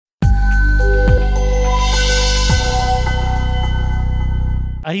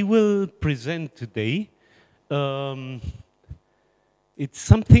I will present today. It's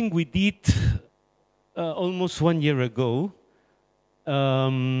something we did almost 1 year ago.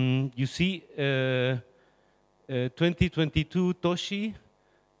 You see, 2022 Toshi,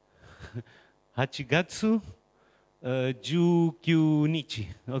 Hachigatsu, Jukyu Nichi.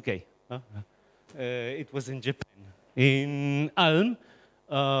 Okay. It was in Japan. In Alm,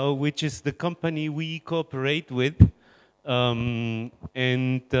 which is the company we cooperate with. Well,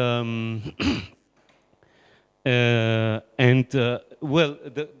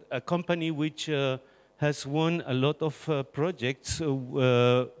 a company which has won a lot of projects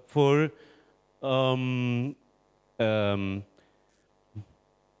for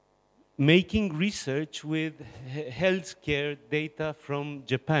making research with healthcare data from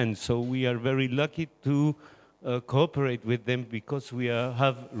Japan. So we are very lucky to cooperate with them because we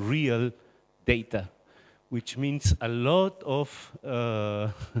have real data, which means a lot of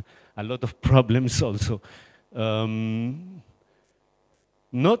problems also.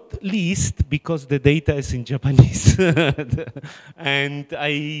 Not least because the data is in Japanese. And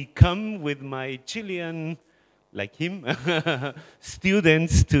I come with my Chilean, like him,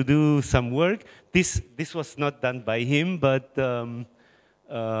 students to do some work. This was not done by him, but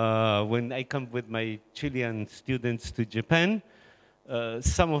when I come with my Chilean students to Japan,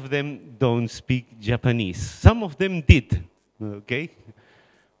 some of them don't speak Japanese. Some of them did, okay?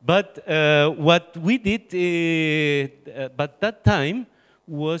 But what we did, but that time,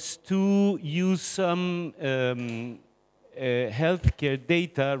 was to use some healthcare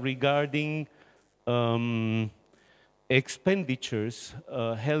data regarding expenditures,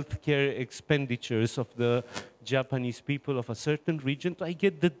 healthcare expenditures of the Japanese people of a certain region. I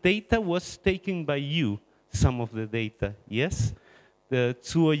get the data was taken by you, some of the data, yes? The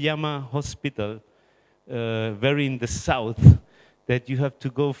Tsuoyama Hospital, very in the south, that you have to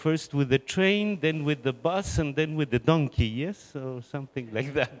go first with the train, then with the bus, and then with the donkey, yes? So something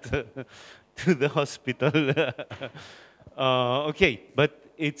like that to the hospital. Okay, but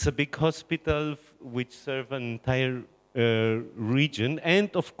it's a big hospital which serves an entire region.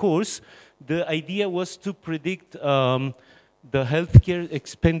 And of course, the idea was to predict the healthcare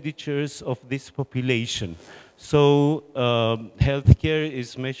expenditures of this population. So healthcare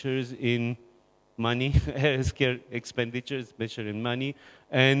is measured in money, healthcare expenditures measured in money,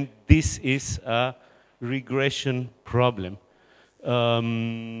 and this is a regression problem.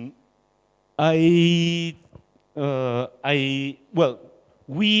 Well,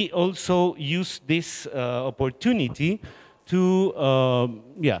 we also use this opportunity to,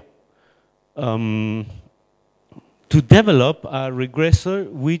 to develop a regressor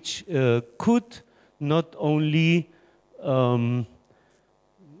which could not only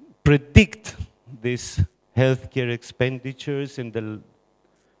predict these healthcare expenditures in the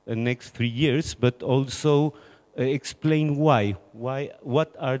next 3 years, but also explain why,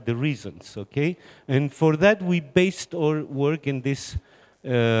 what are the reasons, okay? And for that, we based our work in this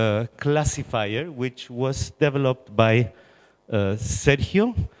classifier, which was developed by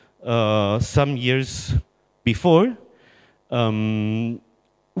Sergio some years before,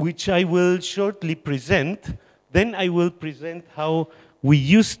 which I will shortly present. Then I will present how we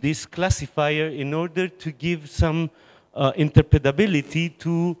use this classifier in order to give some interpretability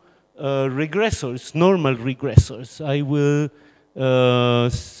to regressors, normal regressors. I will,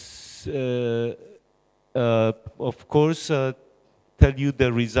 of course, tell you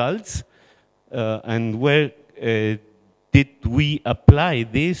the results and where did we apply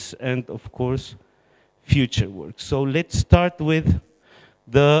this, and of course, future work. So let's start with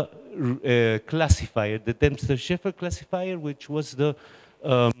the classifier, the Depster Shafer classifier, which was the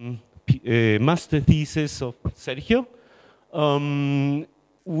master thesis of Sergio,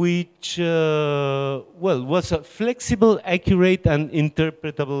 which well, was a flexible, accurate, and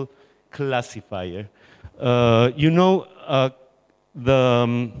interpretable classifier. You know,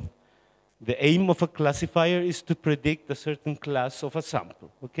 the aim of a classifier is to predict a certain class of a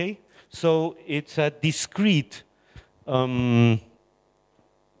sample, okay? So it's a discrete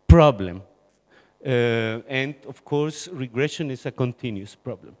problem. And of course, regression is a continuous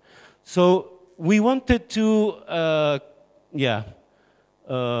problem. So we wanted to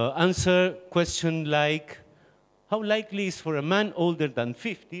answer question like, how likely is for a man older than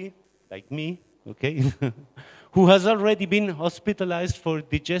 50, like me, okay, who has already been hospitalized for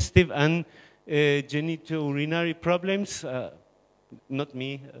digestive and genitourinary problems, not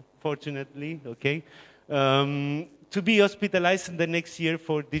me, fortunately, okay, to be hospitalized in the next year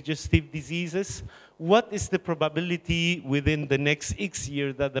for digestive diseases? What is the probability within the next X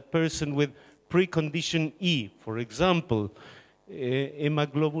year that the person with precondition E, for example,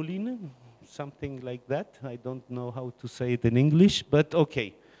 hemoglobin, something like that. I don't know how to say it in English, but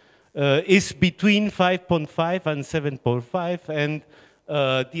okay. Is between 5.5 and 7.5, and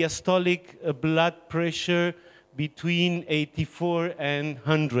diastolic blood pressure between 84 and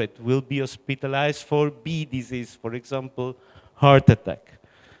 100 will be hospitalized for B disease, for example, heart attack.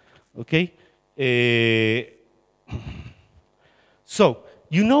 Okay? So,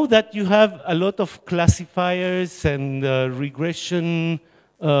 you know that you have a lot of classifiers and regression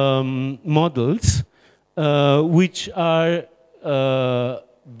models which are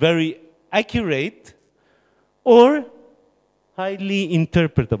very accurate or highly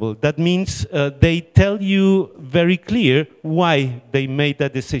interpretable. That means they tell you very clear why they made a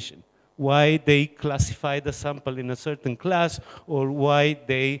decision, why they classified a sample in a certain class, or why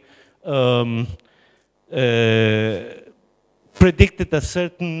they predicted a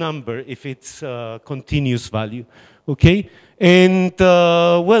certain number if it's a continuous value, okay? And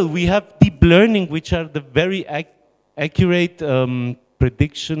well, we have deep learning, which are the very accurate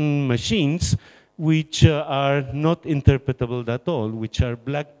prediction machines, which are not interpretable at all, which are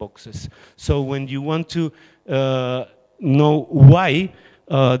black boxes. So when you want to know why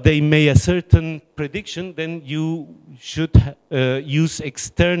they made a certain prediction, then you should use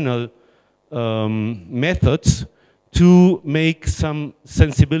external methods to make some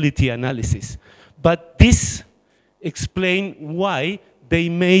sensibility analysis. But this explains why they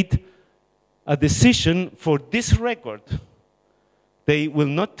made a decision for this record. They will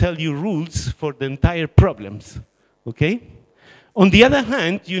not tell you rules for the entire problems, okay? On the other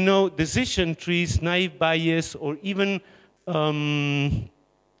hand, you know, decision trees, naive Bayes, or even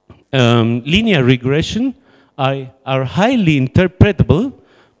linear regression are highly interpretable,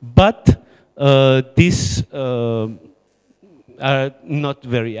 but these are not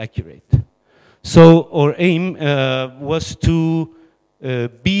very accurate. So our aim was to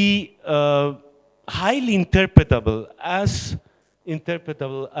be highly interpretable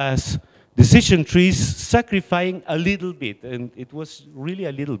as decision trees, sacrificing a little bit, and it was really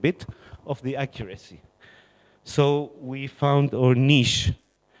a little bit of the accuracy. So we found our niche.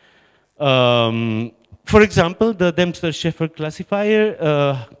 For example, the Depster-Shafer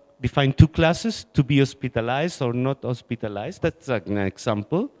classifier defined two classes: to be hospitalized or not hospitalized. That's an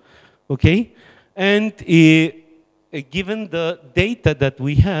example, okay? And given the data that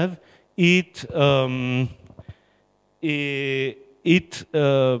we have, it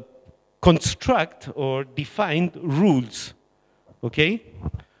construct or defined rules, okay?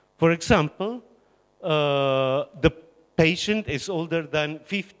 For example, the patient is older than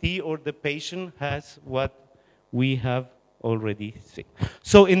 50, or the patient has what we have already seen.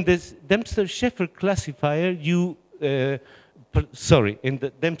 So in this Depster-Shafer classifier, in the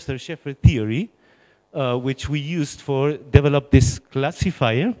Depster-Shafer theory, which we used for develop this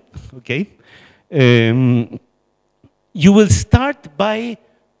classifier, okay? You will start by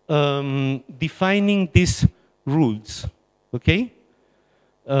defining these rules, okay?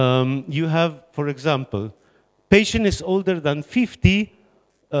 You have, for example, patient is older than 50,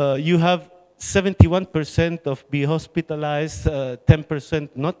 you have 71% of be hospitalized,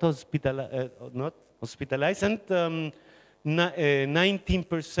 10% not hospitalized, and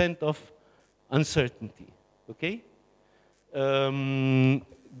 19% of uncertainty, okay?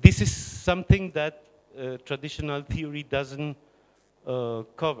 This is something that traditional theory doesn't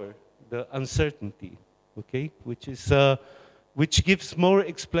cover, the uncertainty, okay? Which gives more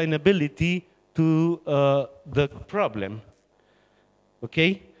explainability to the problem,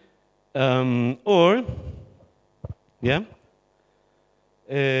 okay?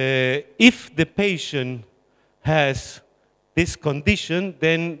 If the patient has this condition,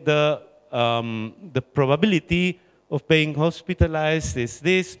 then the probability of being hospitalized is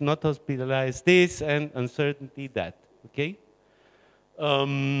this, not hospitalized this, and uncertainty that, okay?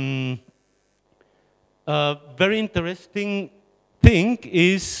 A very interesting thing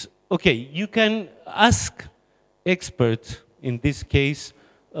is, okay, you can ask experts, in this case,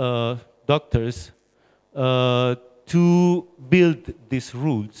 doctors, to build these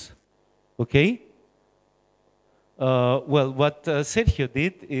rules, okay? Well, what Sergio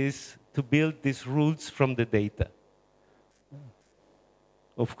did is to build these rules from the data.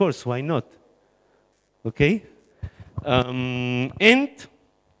 Of course, why not? Okay?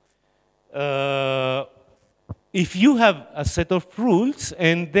 If you have a set of rules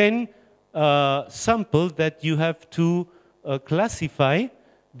and then sample that you have to classify,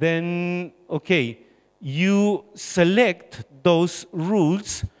 then, okay, you select those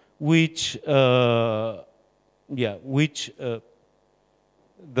rules which, the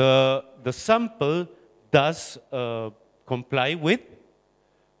sample does comply with.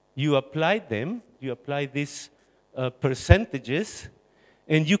 You apply them, you apply these percentages,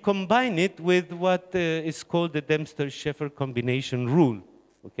 and you combine it with what is called the Depster-Shafer combination rule.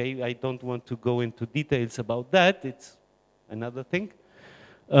 Okay, I don't want to go into details about that, it's another thing.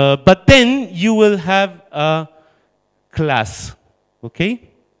 But then you will have a class, okay?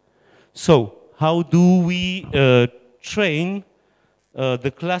 So how do we train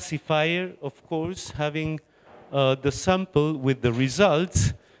the classifier? Of course, having the sample with the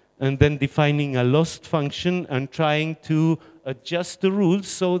results, and then defining a loss function and trying to adjust the rules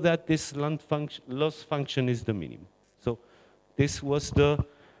so that this loss function is the minimum. So this was the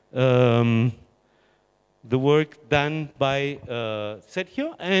work done by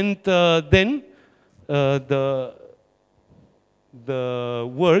Sergio, and then the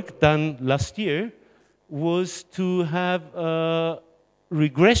work done last year was to have a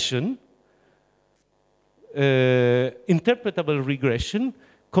regression, interpretable regression,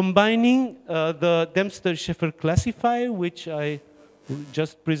 combining the Depster-Shafer classifier, which I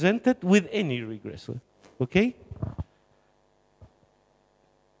just presented, with any regressor, okay?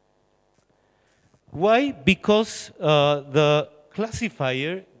 Why? Because the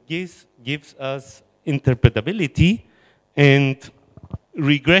classifier gives us interpretability and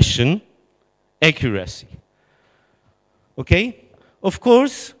regression accuracy, okay? Of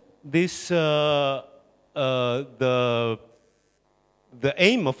course, this the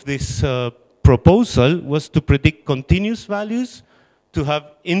aim of this proposal was to predict continuous values, to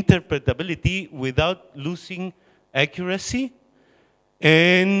have interpretability without losing accuracy.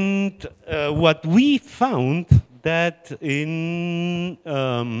 And what we found that in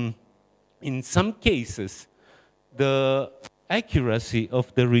some cases, the accuracy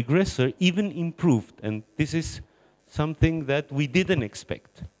of the regressor even improved. And this is something that we didn't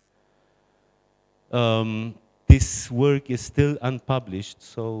expect. This work is still unpublished,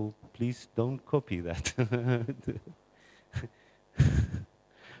 so please don't copy that.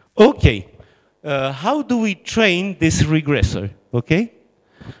 Okay, how do we train this regressor? Okay,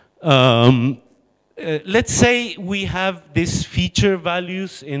 let's say we have these feature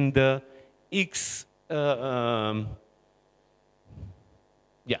values in the X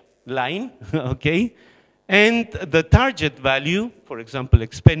line, okay, and the target value, for example,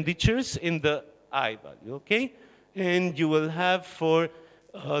 expenditures, in the I value, okay? And you will have for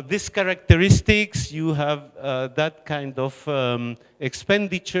these characteristics, you have that kind of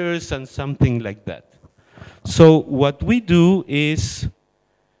expenditures and something like that. So what we do is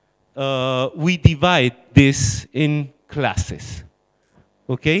we divide this in classes,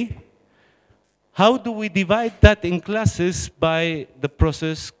 okay? How do we divide that in classes? By the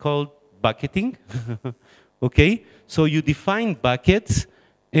process called bucketing, okay? So you define buckets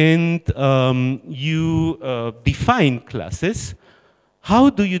and you define classes. How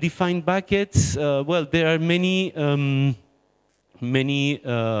do you define buckets? Well, there are many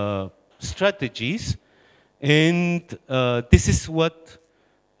strategies, and this is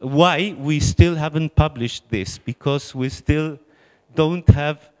why we still haven't published this, because we still don't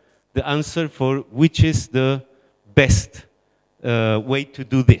have the answer for which is the best way to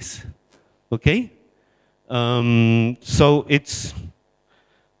do this, okay? So it's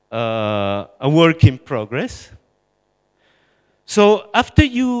a work in progress. So after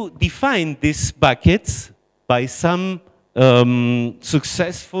you define these buckets by some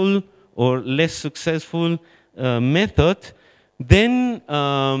successful or less successful method, then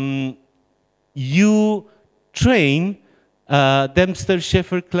you train a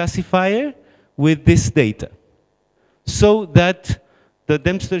Depster-Shafer classifier with this data, so that the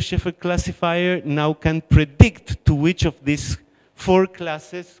Depster-Shafer classifier now can predict to which of these 4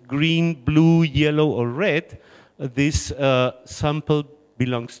 classes, green, blue, yellow, or red, this sample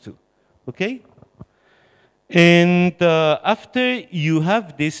belongs to, okay? And after you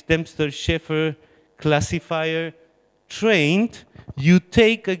have this Depster-Shafer classifier trained, you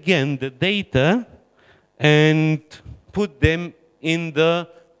take again the data and put them in the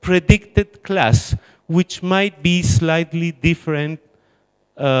predicted class, which might be slightly different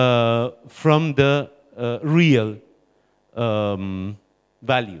from the real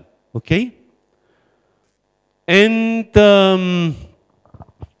value, okay? And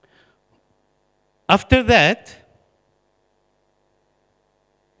after that,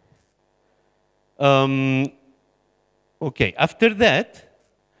 after that,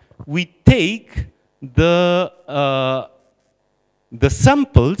 we take the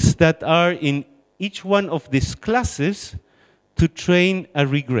samples that are in each one of these classes to train a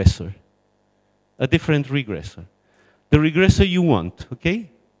regressor, a different regressor, the regressor you want,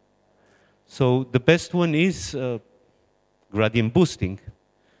 okay? So the best one is gradient boosting.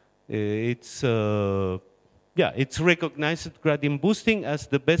 It's recognized gradient boosting as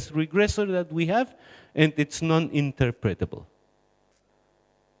the best regressor that we have, and it's non-interpretable.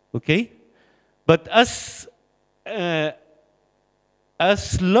 Okay? But as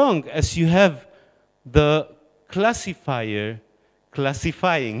long as you have the classifier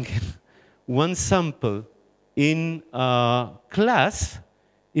classifying one sample in a class,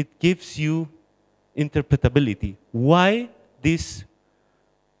 it gives you interpretability. Why this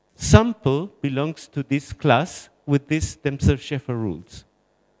sample belongs to this class with these Depster-Shafer rules.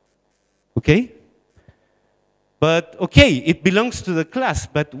 Okay? But, okay, it belongs to the class,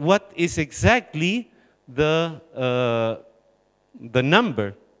 but what is exactly the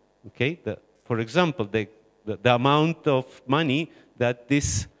number? Okay? For example, the amount of money that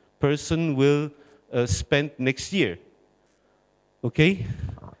this person will spend next year. Okay?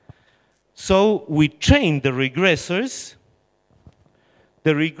 So we train the regressors.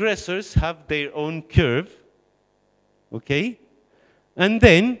 The regressors have their own curve. Okay? And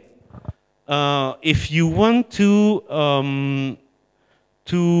then, if you want to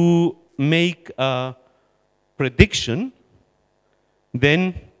make a prediction,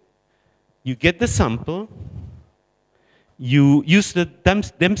 then you get the sample, you use the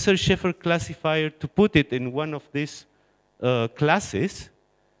Depster-Shafer classifier to put it in one of these classes,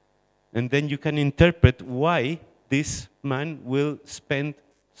 and then you can interpret why this man will spend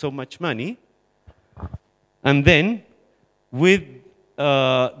so much money. And then, with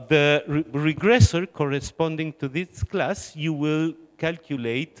the regressor corresponding to this class, you will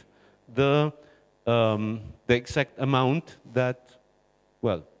calculate the exact amount that,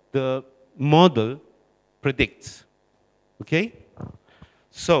 well, the model predicts. Okay?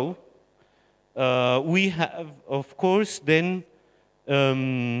 So, we have, of course, then,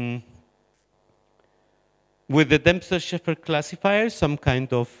 with the Depster-Shafer classifier, some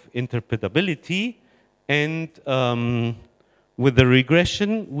kind of interpretability, and with the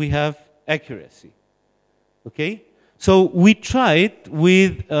regression, we have accuracy. Okay? So we tried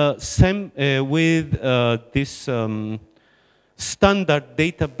with this standard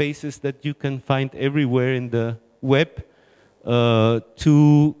databases that you can find everywhere in the web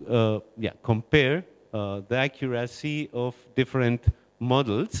to compare the accuracy of different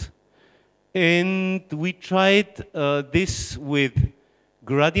models. And we tried this with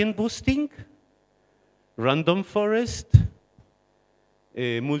gradient boosting, random forest,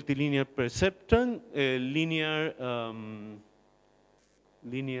 multilinear perceptron,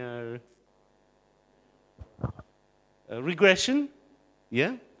 linear regression,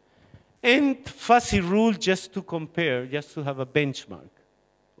 yeah, and fuzzy rule just to compare, just to have a benchmark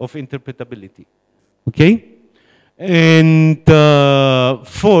of interpretability. Okay? And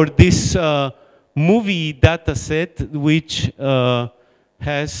for this movie data set, which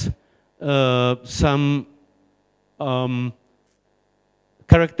has some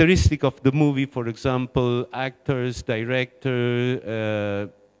characteristic of the movie, for example, actors, director,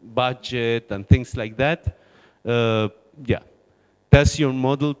 budget, and things like that, does your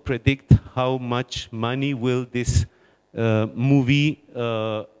model predict how much money will this movie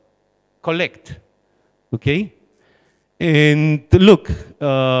collect? Okay? And look,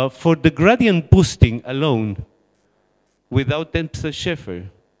 for the gradient boosting alone, without Depster-Shafer,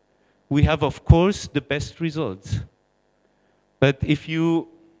 we have, of course, the best results. But if you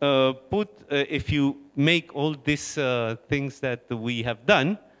if you make all these things that we have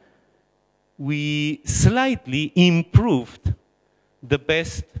done, we slightly improved the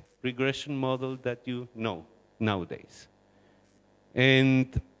best regression model that you know nowadays.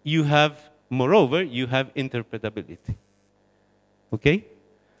 And you have, moreover, you have interpretability. Okay?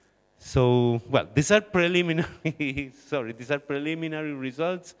 So, well, these are preliminary, sorry, these are preliminary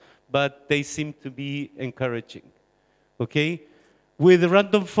results, but they seem to be encouraging. Okay? With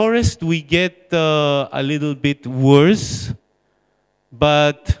random forest, we get a little bit worse,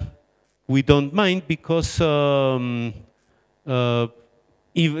 but we don't mind because even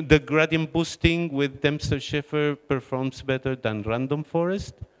the gradient boosting with Depster-Shafer performs better than random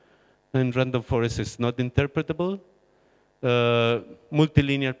forest, and random forest is not interpretable.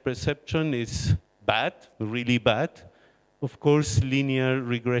 Multilinear perceptron is bad, really bad. Of course, linear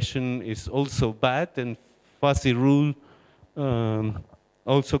regression is also bad, and fuzzy rule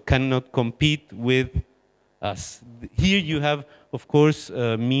also cannot compete with us. Here you have, of course,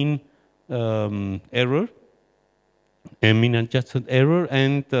 mean error, mean adjusted error,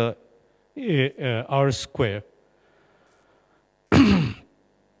 and R square.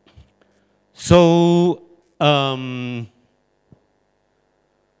 So,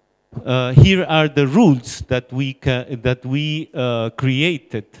 here are the rules that we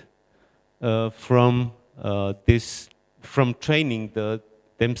created from training the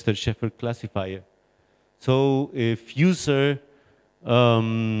Depster Shafer classifier. So if user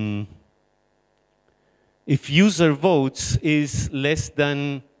votes is less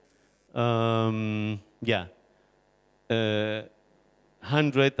than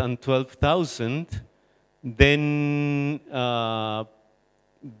 112,000, then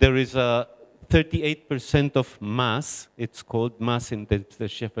there is a 38% of mass. It's called mass in the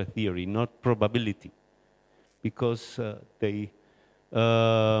Shafer theory, not probability, because they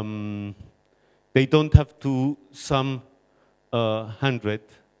don't have to sum 100.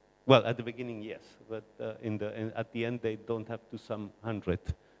 Well, at the beginning, yes, but at the end, they don't have to sum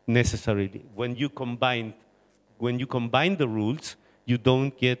 100 necessarily. When you combine the rules, you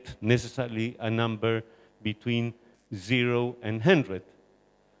don't get necessarily a number between 0 and 100.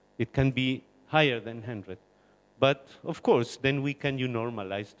 It can be higher than 100. But of course, then we can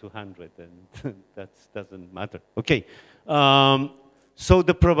normalize to 100, and that doesn't matter. Okay. So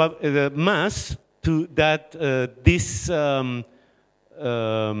the mass to that this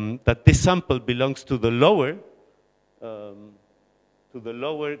sample belongs to the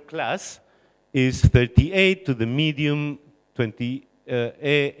lower class is 38, to the medium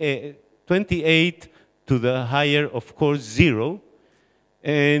 28, to the higher, of course, 0.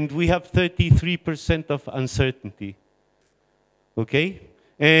 And we have 33% of uncertainty. Okay?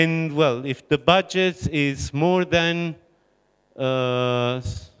 And well, if the budget is more than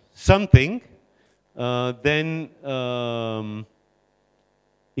something, then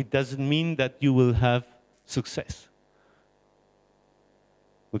it doesn't mean that you will have success.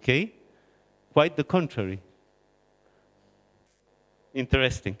 Okay? Quite the contrary.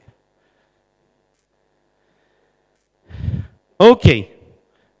 Interesting. Okay.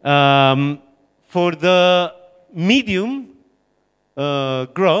 For the medium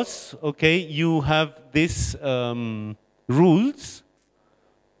gross, okay, you have these rules,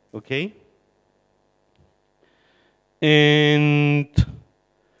 okay, and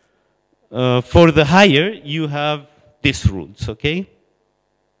for the higher, you have these rules, okay.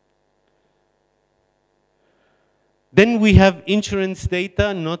 Then we have insurance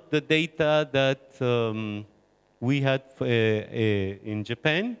data, not the data that we had in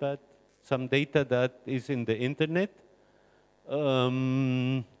Japan, but some data that is in the internet.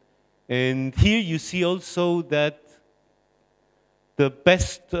 And here you see also that the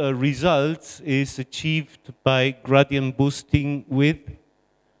best results is achieved by gradient boosting with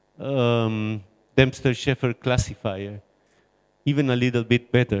Depster Shafer classifier, even a little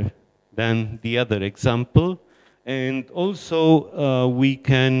bit better than the other example. And also we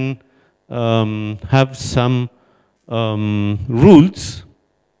can have some rules,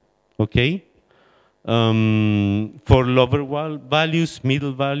 okay, for lower values,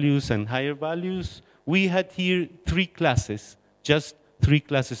 middle values, and higher values. We had here 3 classes, just 3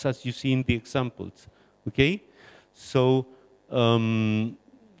 classes as you see in the examples, okay? So,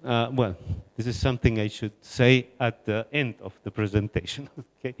 well, this is something I should say at the end of the presentation,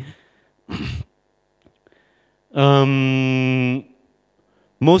 okay?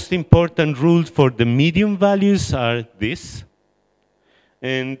 Most important rules for the medium values are this,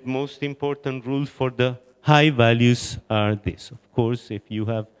 and most important rules for the high values are this. Of course, if you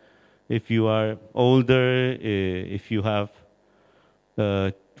are older, if you have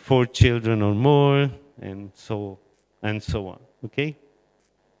 4 children or more, and so on. Okay.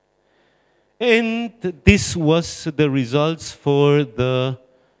 And this was the results for the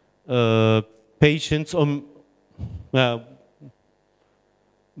patients.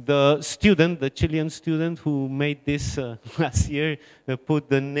 The student, the Chilean student who made this last year, put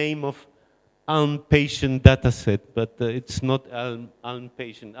the name of ALM patient dataset, but it's not ALM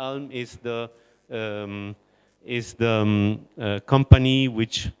patient. ALM is the company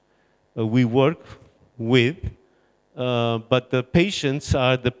which we work with, but the patients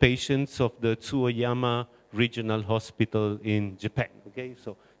are the patients of the Tsuoyama Regional Hospital in Japan. Okay,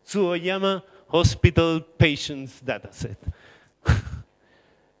 so Tsuoyama Hospital Patients Dataset.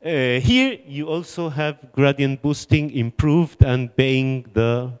 Here you also have gradient boosting improved and being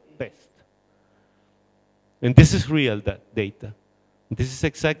the best. And this is real data. This is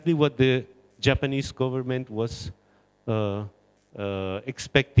exactly what the Japanese government was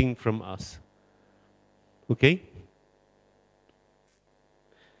expecting from us. Okay?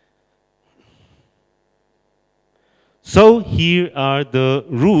 So here are the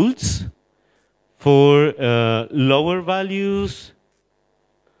rules for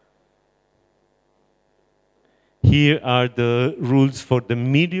here are the rules for the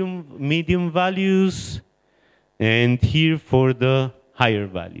medium values, and here for the higher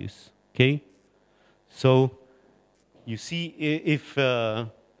values, okay? So you see, if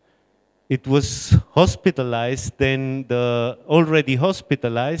it was hospitalized, then already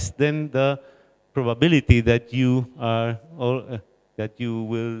hospitalized, then the probability that you are, that you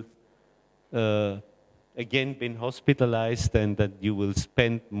will again been hospitalized and that you will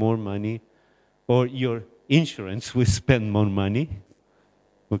spend more money, or your insurance will spend more money,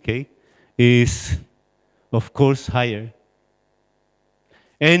 okay, is of course higher.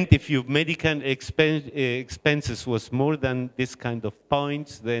 And if your medical expenses was more than this kind of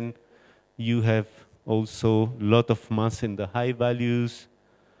points, then you have also a lot of mass in the high values,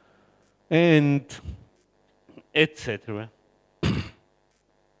 and etc.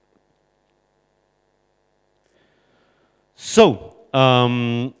 So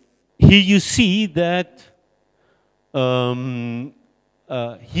here you see that here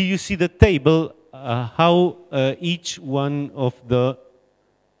you see the table how each one of the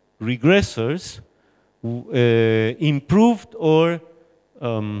regressors improved or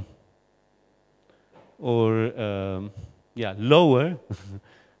lower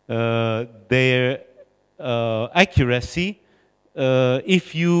their accuracy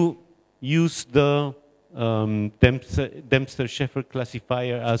if you use the Depster Shafer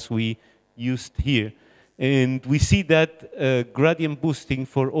classifier as we used here. And we see that gradient boosting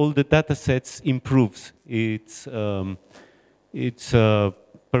for all the data sets improves its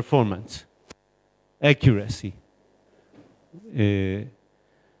performance, accuracy.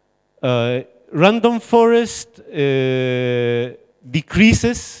 Random forest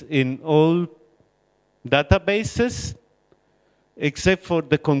decreases in all databases, except for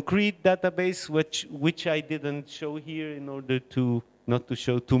the concrete database, which I didn't show here in order to not to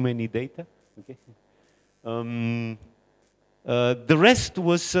show too many data. Okay. The rest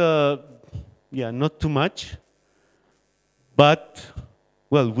was, not too much, but,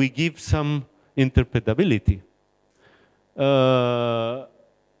 well, we give some interpretability.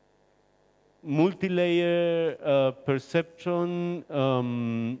 Multi-layer perception,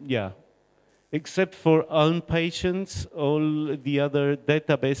 except for ALM patients, all the other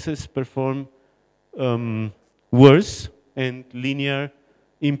databases perform worse, and linear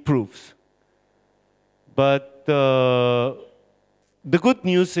improves. But the good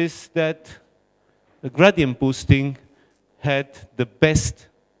news is that gradient boosting had the best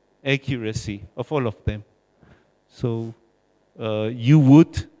accuracy of all of them. So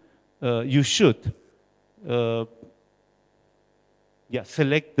you should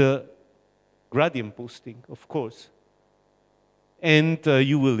select the gradient boosting, of course. And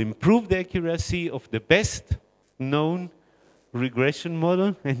you will improve the accuracy of the best known regression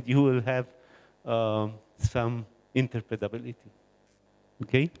model, and you will have some interpretability.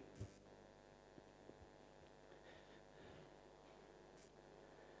 Okay?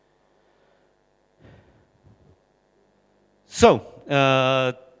 So,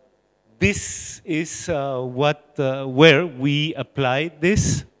 this is where we applied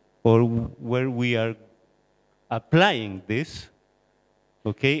this, or where we are applying this,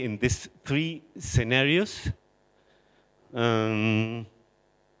 okay, in these three scenarios.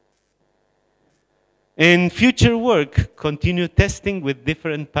 And future work, continue testing with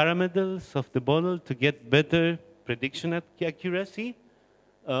different parameters of the model to get better prediction accuracy.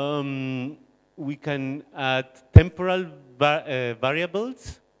 We can add temporal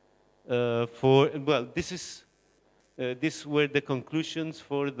variables these were the conclusions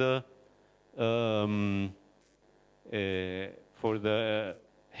for the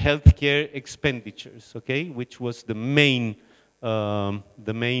healthcare expenditures, okay, which was the main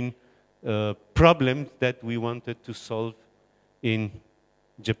problem that we wanted to solve in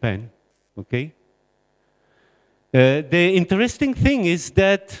Japan, okay. The interesting thing is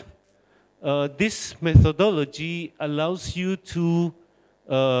that this methodology allows you to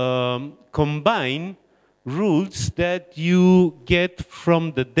combine rules that you get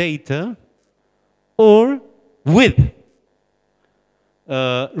from the data or with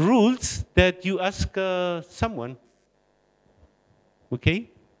rules that you ask someone, okay?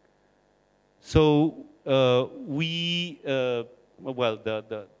 So the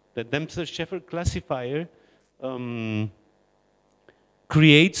Depster-Shafer classifier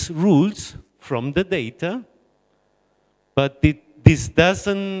creates rules from the data, but this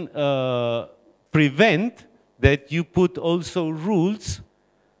doesn't prevent that you put also rules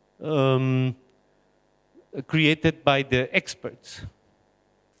created by the experts.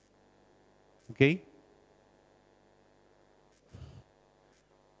 Okay?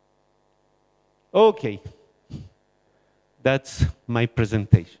 Okay. That's my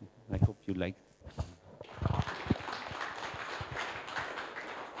presentation. I hope you like it.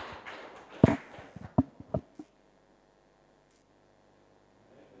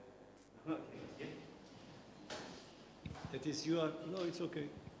 That is, you are, no, it's okay.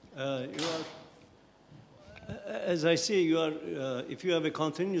 You are, as I say, you are, if you have a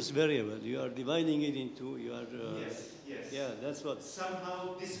continuous variable, you are dividing it into, you are, Yes, yes. yeah, that's what.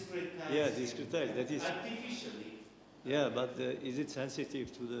 Somehow discretize. Yeah, discretize, that is. Artificially. Yeah, but is it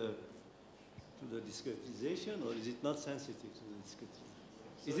sensitive to the discretization, or is it not sensitive to the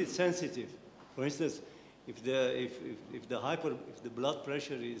discretization? Is it sensitive? For instance, if the blood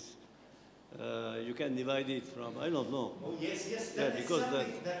pressure is, you can divide it from, I don't know. Oh, yes, yes. That is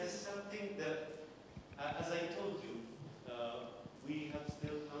something that, as I told you, we have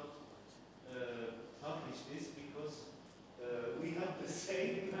still not published this because we have the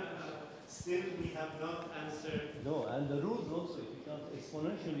same, still we have not answered. No, and the rules also become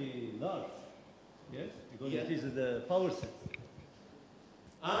exponentially large. Yes? Because it is the power set.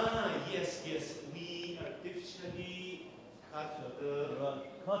 Ah, yes, yes. We artificially cut the...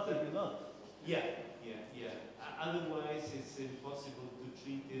 Cut it a lot. Yeah, yeah, yeah. Otherwise, it's impossible to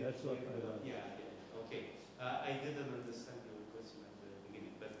treat it. That's what yeah, yeah. Okay. I didn't understand your question at the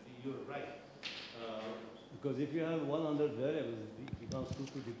beginning, but you're right. Because if you have 100 variables, it becomes 2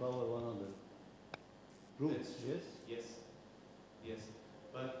 to the power 100. Roots, yes? Yes, yes.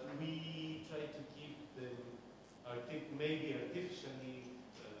 But we try to keep them maybe artificially,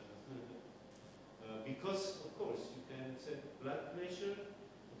 because, of course, you can set blood pressure.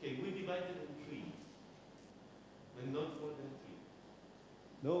 Okay, we divided in 3, and not more than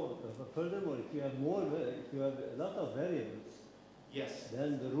 3. No, furthermore, if you have if you have a lot of variables, yes,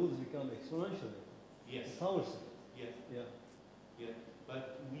 then the rules become exponential. Yes. Power set. Yeah. Yeah. Yeah.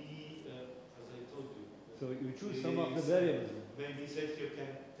 But we, as I told you. So you choose some of the variables. Maybe Sergio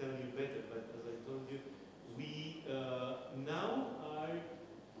can tell you better, but as I told you, we now are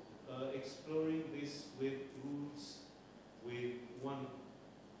exploring this with rules with one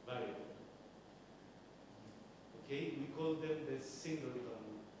variable. Okay, we call them the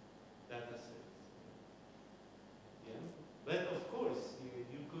singleton data sets. Yeah, but of course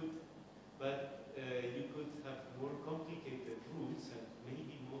you could have more complicated rules and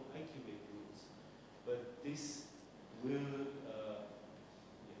maybe more accurate rules, but this will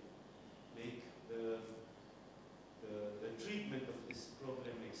make the treatment of this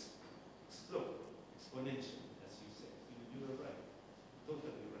problem explode exponentially, as you said. You are right,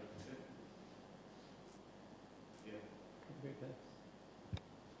 totally right.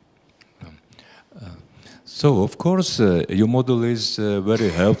 So, of course, your model is very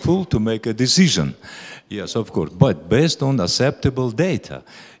helpful to make a decision. Yes, of course, but based on acceptable data.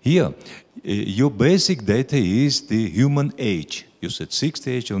 Here, your basic data is the human age. You said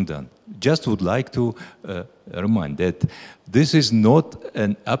 60 age and done. Just would like to remind that this is not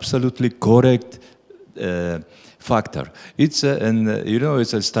an absolutely correct factor. It's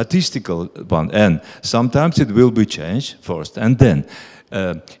it's a statistical one, and sometimes it will be changed first, and then,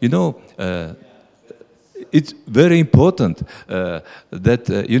 it's very important that,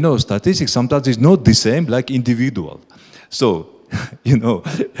 statistics sometimes is not the same like individual. So,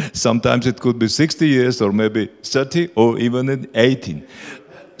 sometimes it could be 60 years or maybe 30 or even 18.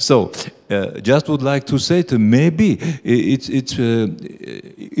 So, just would like to say to maybe if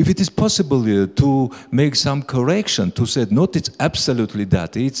it is possible to make some correction to say not it's absolutely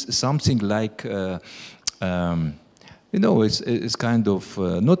that, it's something like it's kind of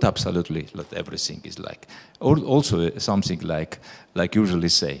not absolutely that everything is like, or also something like usually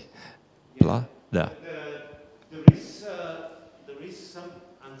say, blah, blah. There is some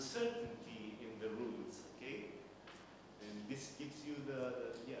uncertainty in the rules, okay? And this gives you the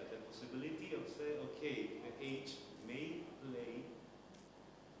possibility of saying, okay, the age may play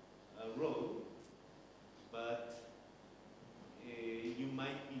a role, but you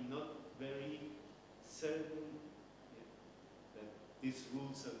might be not very certain these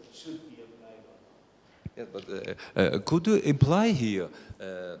rules should be applied on. Yeah, but could you imply here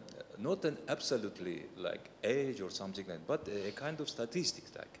not an absolutely like age or something like, but a kind of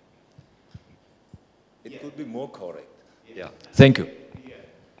statistics like? It could be more correct. Yeah. Thank you. Yeah.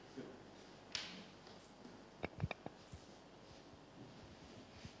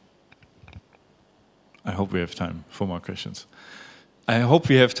 I hope we have time for more questions. I hope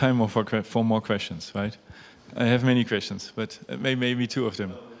we have time for more questions, right? I have many questions, but maybe 2 of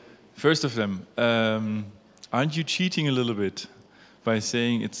them. First of them, aren't you cheating a little bit by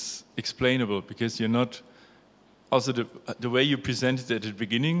saying it's explainable? Because you're not, also the way you presented it at the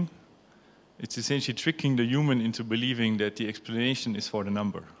beginning, It's essentially tricking the human into believing that the explanation is for the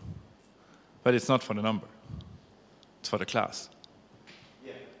number. But it's not for the number. It's for the class.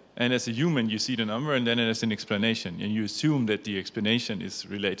 Yeah. And as a human, you see the number, and then there's an explanation. And you assume that the explanation is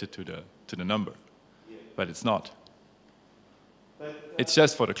related to the number. Yeah. But it's not. But, it's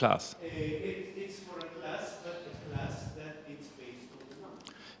just for the class. It's for a class, but a class that it's based on the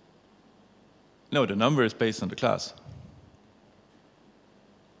number. No, the number is based on the class.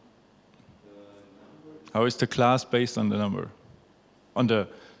 How is the class based on the number? On the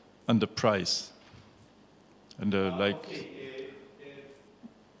price? And the like. Okay.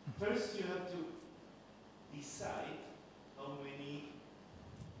 First, you have to decide how many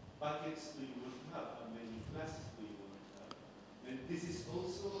buckets do you want to have, how many classes do you want to have. And this is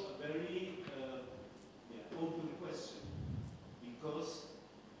also a very open question, because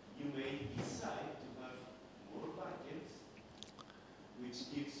you may decide to have more buckets, which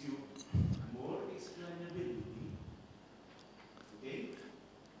gives you more explainability. Okay?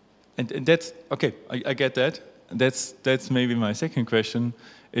 And that's, okay, I get that. That's maybe my second question.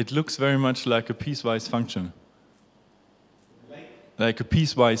 It looks very much like a piecewise function. Like a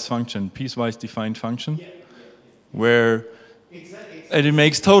piecewise function, piecewise defined function. Yeah. Where Exactly. And it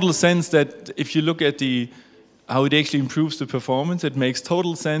makes total sense that if you look at how it actually improves the performance, it makes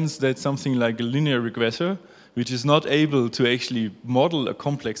total sense that something like a linear regressor, which is not able to actually model a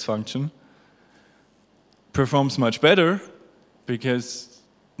complex function, performs much better, because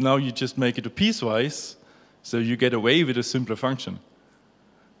now you just make it a piecewise, so you get away with a simpler function.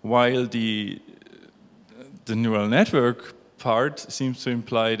 While the neural network part seems to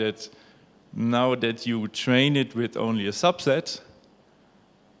imply that now that you train it with only a subset,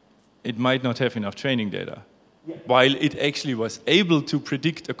 it might not have enough training data. Yeah. While it actually was able to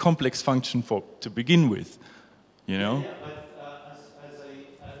predict a complex function to begin with, you know? Yeah, but as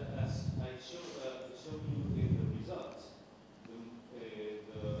I showed you in the results, the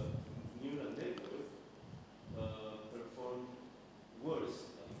neural network performed worse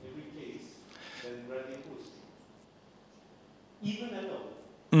in every case than gradient boosting, even alone.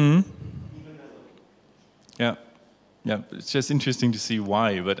 Mm-hmm. Even alone. Yeah, yeah. It's just interesting to see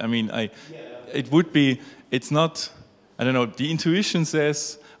why. But I mean, it would be. It's not. I don't know. The intuition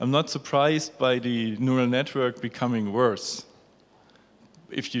says I'm not surprised by the neural network becoming worse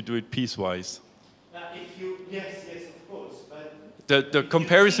if you do it piecewise. Yes, of course. But the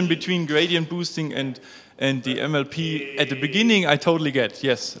comparison between gradient boosting and the MLP at the beginning, I totally get.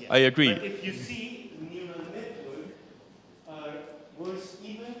 Yes, I agree. But if you see, neural network are worse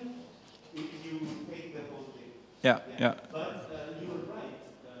even if you take the whole thing. Yeah. But you're right.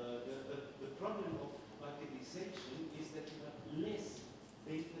 The problem of bucketization is that you have less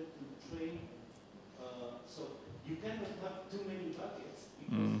data to train. So you cannot have too many buckets,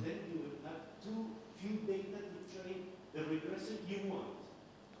 because then you will have too few data to train the regression you want.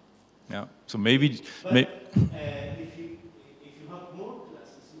 Yeah. So maybe. But if you have more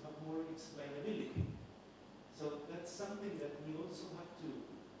classes, you have more explainability. So that's something that we also have to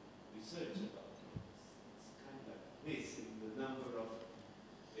research about. It's kind of this in the number of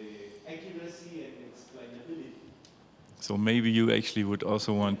accuracy and explainability. So maybe you actually would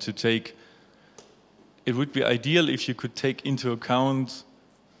also want to take. It would be ideal if you could take into account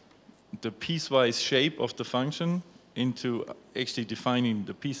the piecewise shape of the function into actually defining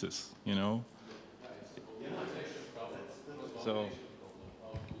the pieces, you know? So,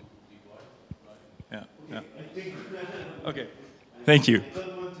 yeah. Okay. Thank you.